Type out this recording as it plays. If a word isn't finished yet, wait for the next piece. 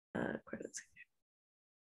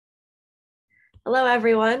Hello,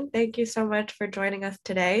 everyone. Thank you so much for joining us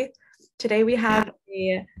today. Today, we have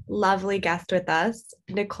a lovely guest with us.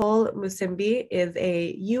 Nicole Musimbi is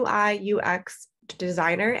a UI UX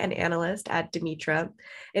designer and analyst at Dimitra,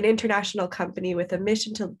 an international company with a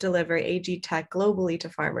mission to deliver AgTech globally to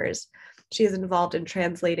farmers. She is involved in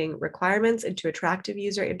translating requirements into attractive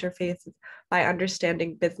user interfaces by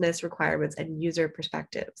understanding business requirements and user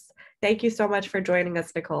perspectives. Thank you so much for joining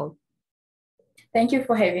us, Nicole. Thank you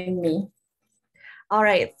for having me. All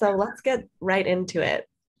right, so let's get right into it.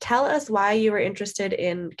 Tell us why you were interested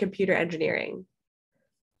in computer engineering.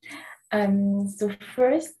 So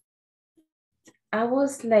first, I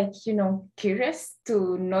was like, curious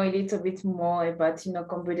to know a little bit more about,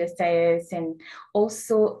 computer science, and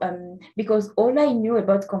also because all I knew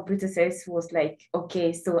about computer science was like,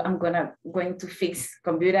 okay, so I'm going to fix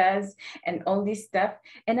computers and all this stuff.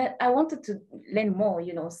 And I wanted to learn more,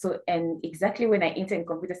 so, and exactly when I entered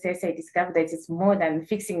computer science, I discovered that it's more than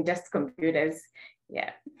fixing just computers.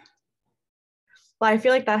 Yeah. Well, I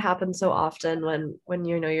feel like that happens so often when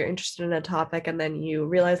you're interested in a topic and then you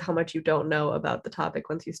realize how much you don't know about the topic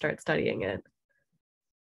once you start studying it.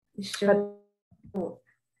 Sure. So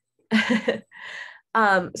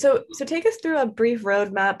take us through a brief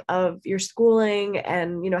roadmap of your schooling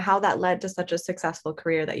and how that led to such a successful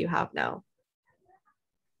career that you have now.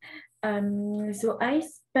 So I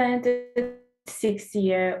spent 6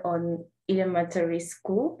 years on elementary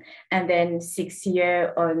school and then 6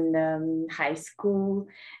 years on high school,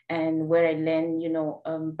 and where I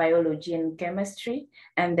learned, biology and chemistry.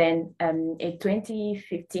 And then in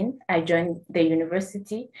 2015, I joined the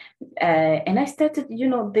university, and I started,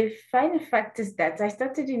 the final fact is that I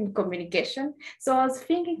started in communication. So I was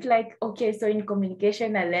thinking like, okay, so in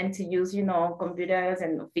communication, I learned to use, computers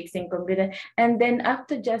and fixing computers. And then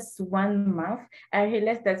after just 1 month, I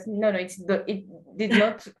realized that no, it did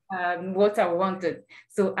not what I wanted.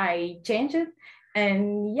 So I changed it.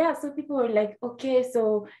 And yeah, so people were like, okay,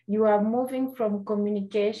 so you are moving from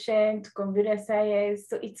communication to computer science.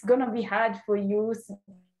 So it's going to be hard for you,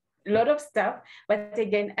 a lot of stuff. But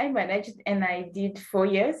again, I managed and I did 4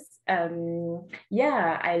 years.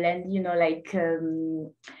 Yeah, I learned,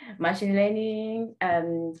 machine learning,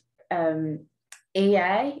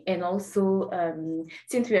 AI, and also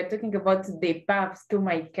since we are talking about the paths to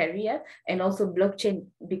my career, and also blockchain,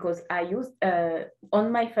 because I used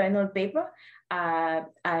on my final paper, I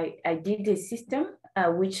did a system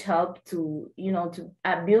which helped to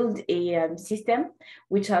build a system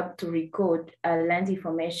which helped to record land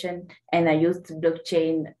information, and I used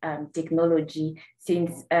blockchain technology,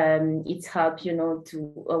 since it's helped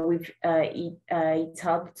to with it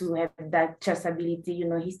helped to have that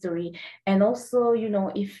traceability, history. And also,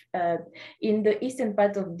 if in the eastern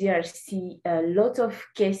part of DRC, a lot of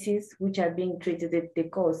cases which are being treated at the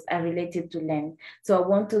coast are related to land. So I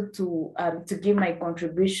wanted to give my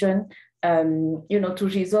contribution, to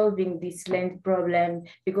resolving this land problem,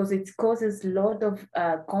 because it causes a lot of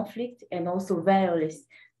conflict and also violence.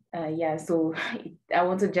 Yeah, so I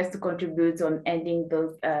wanted just to contribute on ending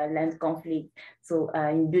those land conflicts. So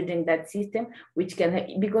in building that system, which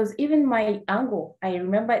can, because even my uncle, I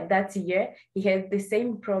remember that year, he had the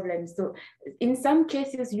same problem. So in some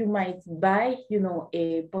cases, you might buy,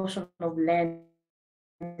 a portion of land,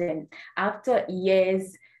 and after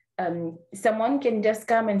years, someone can just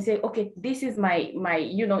come and say, okay, this is my,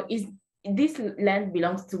 is this land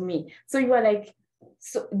belongs to me. So you are like,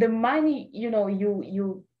 so the money, you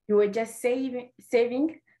were just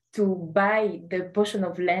saving to buy the portion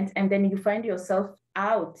of land, and then you find yourself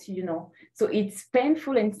out, so it's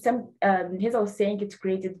painful. And some, as I was saying, it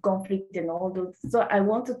created conflict and all those. So I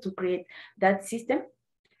wanted to create that system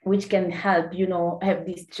which can help, have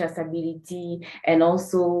this traceability. And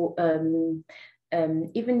also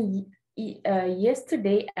even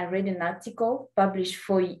yesterday, I read an article published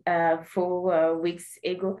 4 weeks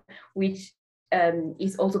ago, which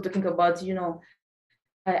is also talking about,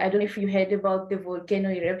 I don't know if you heard about the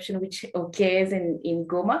volcano eruption which occurs in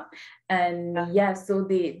Goma. And yeah, so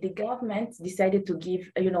the government decided to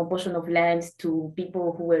give, a portion of land to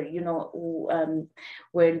people who were,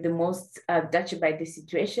 were the most touched by the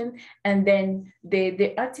situation. And then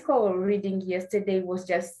the article I was reading yesterday was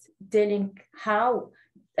just telling how,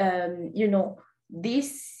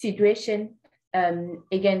 this situation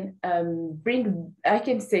again bring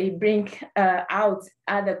out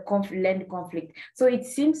other land conflict. So it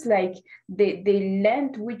seems like the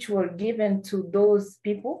land which were given to those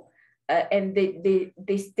people, and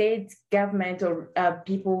the state government, or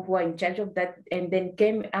people who are in charge of that, and then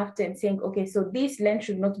came after and saying, okay, so this land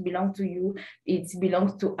should not belong to you, it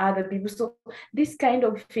belongs to other people. So these kind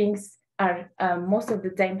of things are most of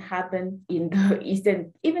the time happen in the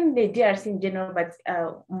eastern, even the DRC in general, but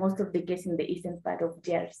most of the case in the eastern part of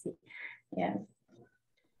DRC. Yeah.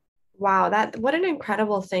 Wow, what an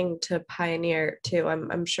incredible thing to pioneer too.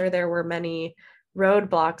 I'm sure there were many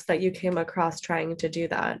roadblocks that you came across trying to do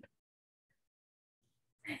that.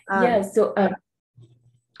 Yeah, so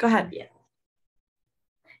go ahead. Yeah.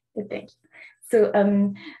 Thank you. So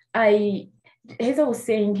as I was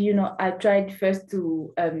saying, I tried first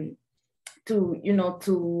to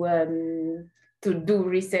do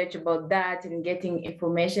research about that and getting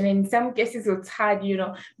information. In some cases, it's hard,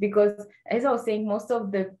 because as I was saying, most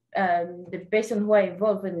of the person who are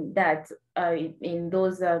involved in that, in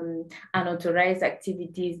those unauthorized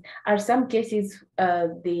activities, are some cases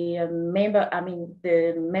the member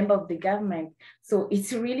of the government. So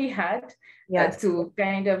it's really hard to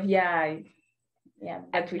kind of,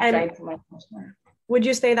 but we try to manage. Would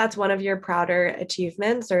you say that's one of your prouder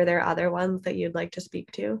achievements, or are there other ones that you'd like to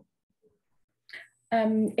speak to?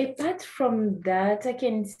 Apart from that, I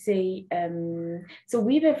can say, so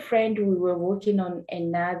with a friend, we were working on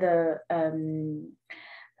another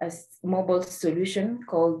a mobile solution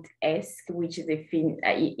called Eskke, which is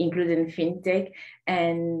including fintech.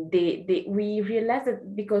 And we realized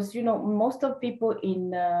that because, most of people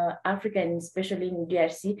in Africa, and especially in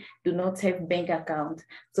DRC, do not have bank account.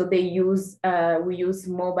 So we use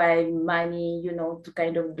mobile money, to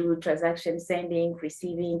kind of do transaction sending,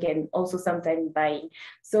 receiving, and also sometimes buying.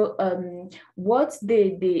 So what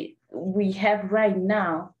we have right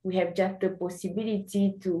now, we have just the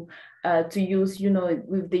possibility to use,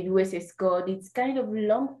 with the USS code. It's kind of a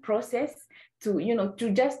long process to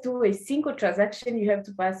just do a single transaction. You have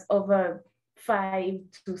to pass over 5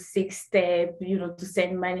 to 6 steps, to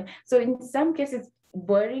send money. So in some cases,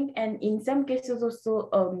 boring, and in some cases also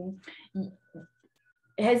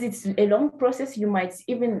it's a long process. You might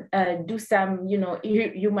even do some,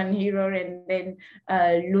 human error, and then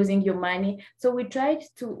losing your money. So we tried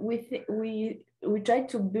to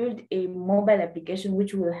build a mobile application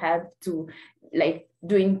which will help to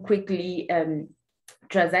doing quickly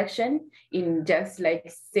transaction in just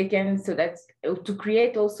seconds, so that's to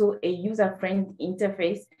create also a user-friendly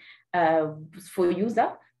interface for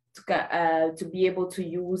user to be able to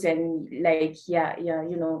use, and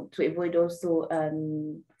to avoid also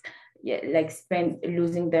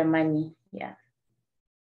losing their money.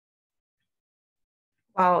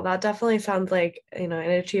 Wow, that definitely sounds like an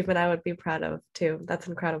achievement I would be proud of too. That's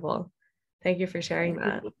incredible. Thank you for sharing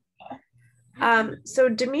that. So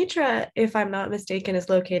Dimitra, if I'm not mistaken, is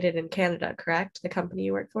located in Canada, correct? The company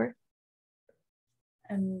you work for?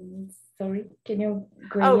 Sorry, can you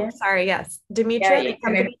go again? Sorry, yes. Dimitra, the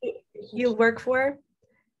company you work for,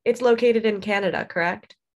 it's located in Canada,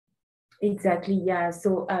 correct? Exactly, yeah.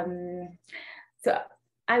 So I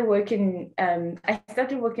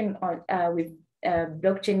started working on with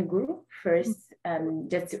Blockchain Guru first.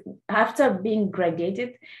 Just after being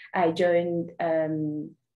graduated, I joined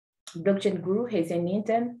Blockchain Guru as an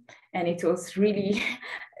intern, and it was really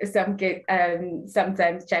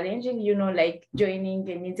sometimes challenging, joining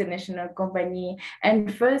an international company.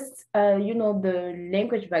 And first, the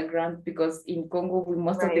language background, because in Congo, we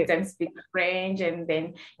most of the time speak French, and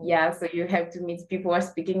then, so you have to meet people who are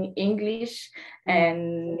speaking English.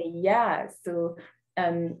 And so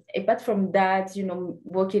apart from that,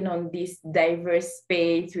 working on this diverse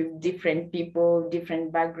space with different people,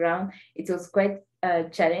 different background, it was quite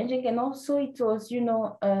challenging, and also it was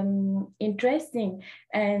interesting,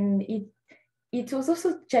 and it was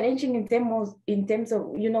also challenging in terms of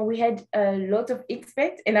we had a lot of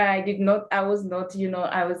experts, and I was not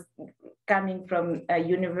I was coming from a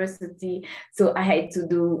university, so I had to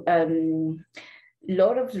do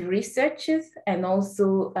lot of researches, and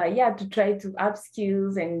also to try to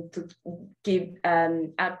upskills and to keep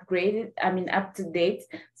upgraded, up to date,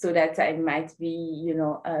 so that I might be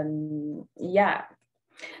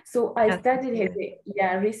so I started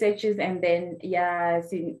researches, and then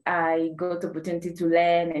since I got the opportunity to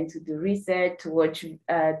learn and to do research, to watch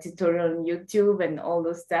tutorial on YouTube and all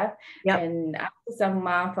those stuff. And after some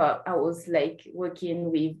month, I was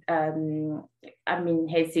working with as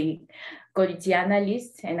a quality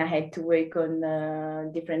analyst, and I had to work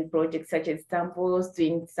on different projects such as Tamvoes,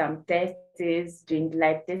 doing some tests, doing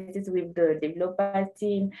live tests with the developer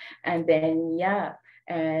team, and then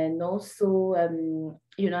and also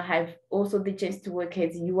have also the chance to work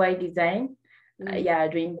as UI design,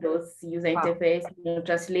 doing those user interface,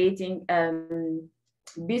 translating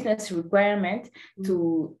business requirement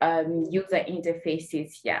to user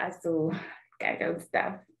interfaces, so kind of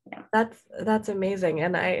stuff. That's amazing.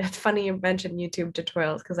 And it's funny you mentioned YouTube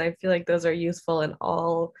tutorials, because I feel like those are useful in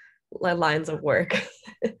all lines of work.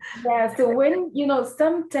 Yeah, so when,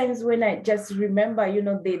 sometimes when I just remember,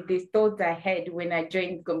 the thoughts I had when I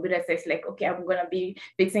joined computer science, like, okay, I'm gonna be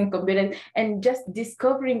fixing computers, and just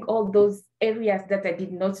discovering all those areas that I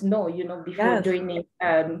did not know, before Yes. joining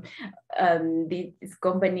these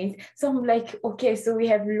companies. So I'm like, okay, so we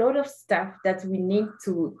have a lot of stuff that we need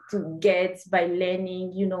to get by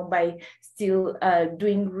learning, by still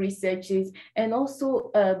doing researches, and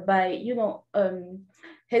also by,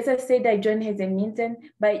 as I said, I joined as an intern,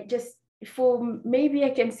 but just for, maybe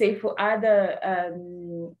I can say for other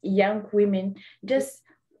young women, just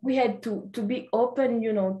we had to be open,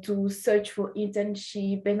 to search for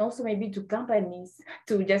internship, and also maybe to companies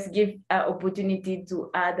to just give opportunity to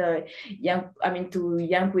other to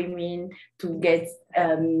young women to get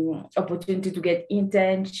opportunity to get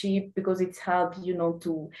internship, because it's helped,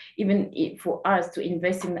 to even for us to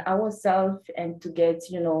invest in ourselves and to get,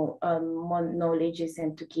 more knowledges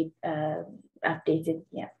and to keep updated.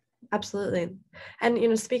 Yeah. Absolutely.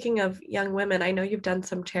 And speaking of young women, I know you've done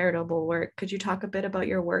some charitable work. Could you talk a bit about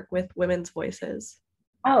your work with Women's Voices?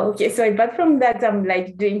 Oh, okay. So apart from that, I'm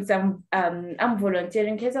like doing some I'm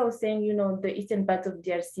volunteering. As I was saying, the eastern part of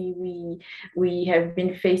DRC, we have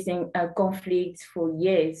been facing conflicts for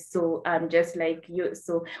years. So I'm just like you.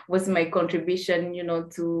 So what's my contribution,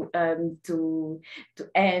 to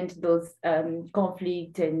end those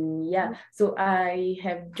conflict? And yeah, so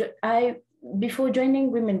I before joining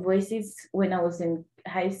Women Voices, when I was in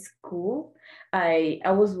high school, I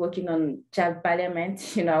was working on child parliament.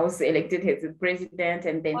 I was elected as a president,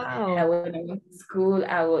 and then Wow. when I went to school,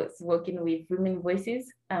 I was working with Women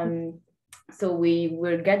Voices. So we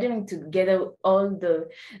were gathering together all the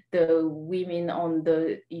women on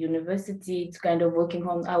the university to kind of working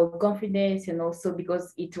on our confidence, and also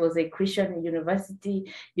because it was a Christian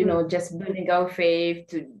university, just building our faith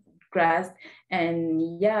to grasp.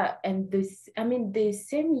 And yeah, and the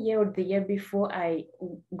same year or the year before, I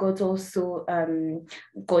got also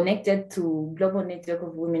connected to Global Network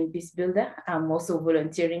of Women Peace Builder. I'm also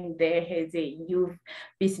volunteering there as a youth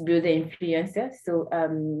peace builder influencer. So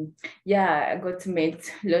yeah, I got to meet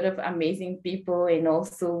a lot of amazing people, and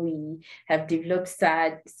also we have developed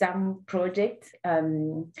some projects.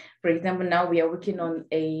 For example, now we are working on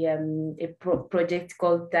a project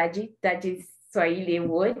called Taji. Taji is Swahili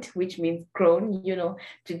word, which means crown,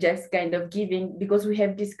 to just kind of giving, because we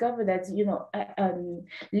have discovered that,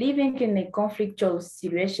 living in a conflictual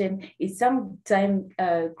situation is sometimes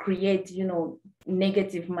create,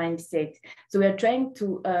 negative mindset. So we are trying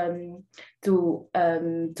to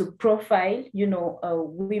profile,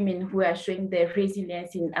 women who are showing their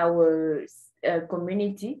resilience in our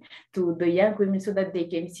community to the young women, so that they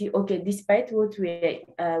can see, okay, despite what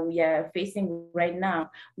we are facing right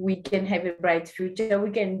now, we can have a bright future.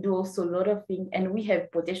 We can do also a lot of things, and we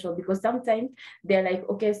have potential. Because sometimes they're like,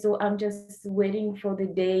 okay, so I'm just waiting for the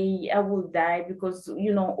day I will die, because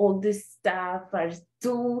all this stuff are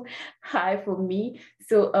too high for me.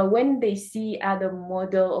 So when they see other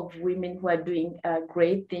model of women who are doing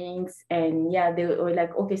great things, and yeah, they were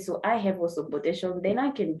like, okay, so I have also potential, then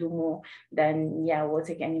I can do more than what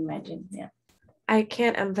I can imagine. Yeah. I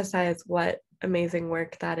can't emphasize what amazing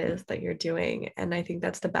work that is that you're doing. And I think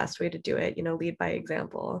that's the best way to do it, lead by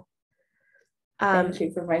example. Thank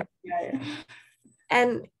you so much. Yeah.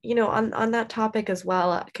 And on that topic as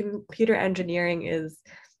well, computer engineering is,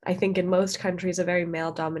 I think, in most countries a very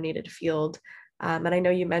male-dominated field. And I know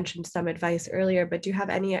you mentioned some advice earlier, but do you have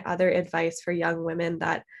any other advice for young women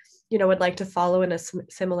that would like to follow in a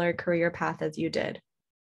similar career path as you did?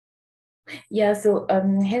 Yeah, so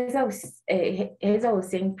as I was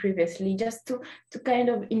saying previously, just to kind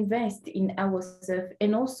of invest in ourselves.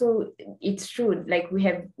 And also, it's true, like we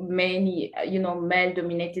have many male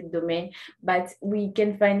dominated domain, but we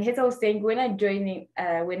can find, as I was saying, when I joined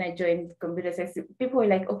computer science, people were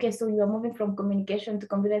like, okay, so you are moving from communication to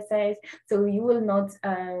computer science, so you will not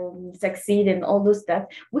succeed and all those stuff.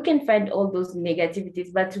 We can find all those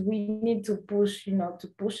negativities, but we need to push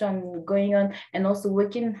on going on, and also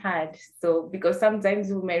working hard. So because sometimes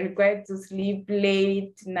we may require to sleep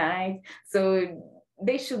late night, so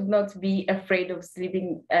they should not be afraid of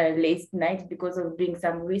sleeping late night because of doing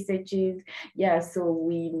some researches. Yeah, so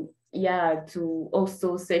to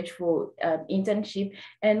also search for internship,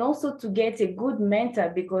 and also to get a good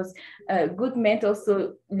mentor, because good mentor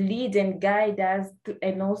also lead and guide us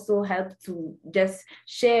and also help to just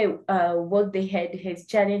share what they had as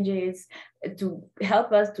challenges, to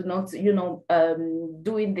help us to not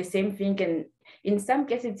doing the same thing. And in some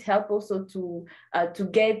cases help also to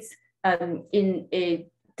get in a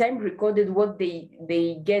time recorded what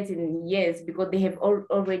they get in years, because they have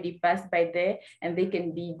already passed by there, and they can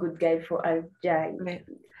be good guide for Agile. Right.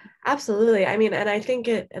 Absolutely. I mean, and I think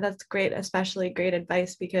that's great, especially great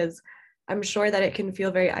advice, because I'm sure that it can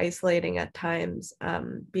feel very isolating at times.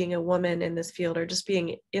 Being a woman in this field, or just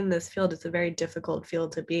being in this field, is a very difficult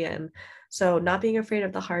field to be in. So not being afraid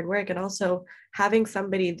of the hard work, and also having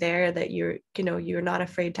somebody there that you're not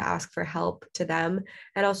afraid to ask for help to them,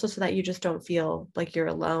 and also so that you just don't feel like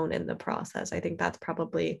you're alone in the process. I think that's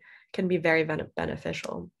probably can be very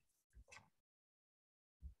beneficial.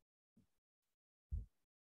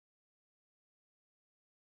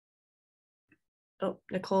 Oh,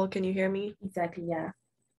 Nicole, can you hear me? Exactly, yeah.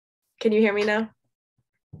 Can you hear me now?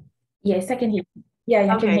 Yes, I can hear you. Yeah,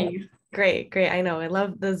 I can hear Okay, you. great. I know. I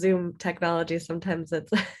love the Zoom technology. Sometimes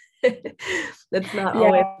it's it's not Yeah,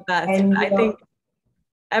 always the best, and but I think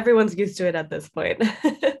everyone's used to it at this point.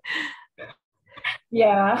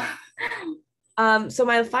 yeah. So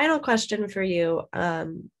my final question for you,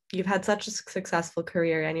 you've had such a successful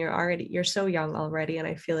career, and you're so young already, and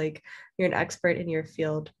I feel like you're an expert in your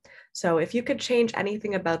field. So if you could change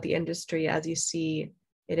anything about the industry as you see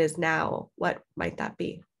it is now, what might that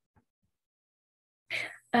be?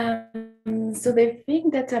 So the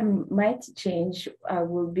thing that might change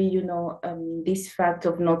will be, this fact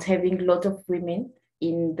of not having a lot of women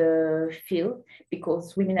in the field,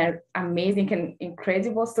 because women are amazing and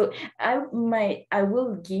incredible. So I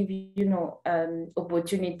will give,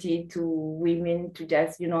 opportunity to women to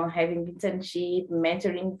just, having internship,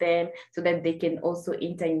 mentoring them, so that they can also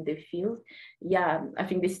enter in the field. Yeah, I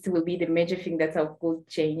think this will be the major thing that I could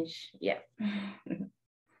change. Yeah.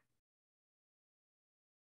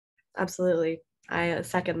 Absolutely. I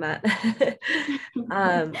second that.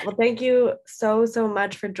 Well, thank you so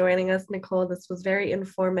much for joining us, Nicole. This was very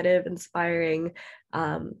informative, inspiring.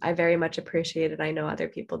 I very much appreciate it. I know other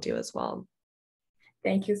people do as well.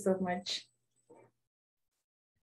 Thank you so much.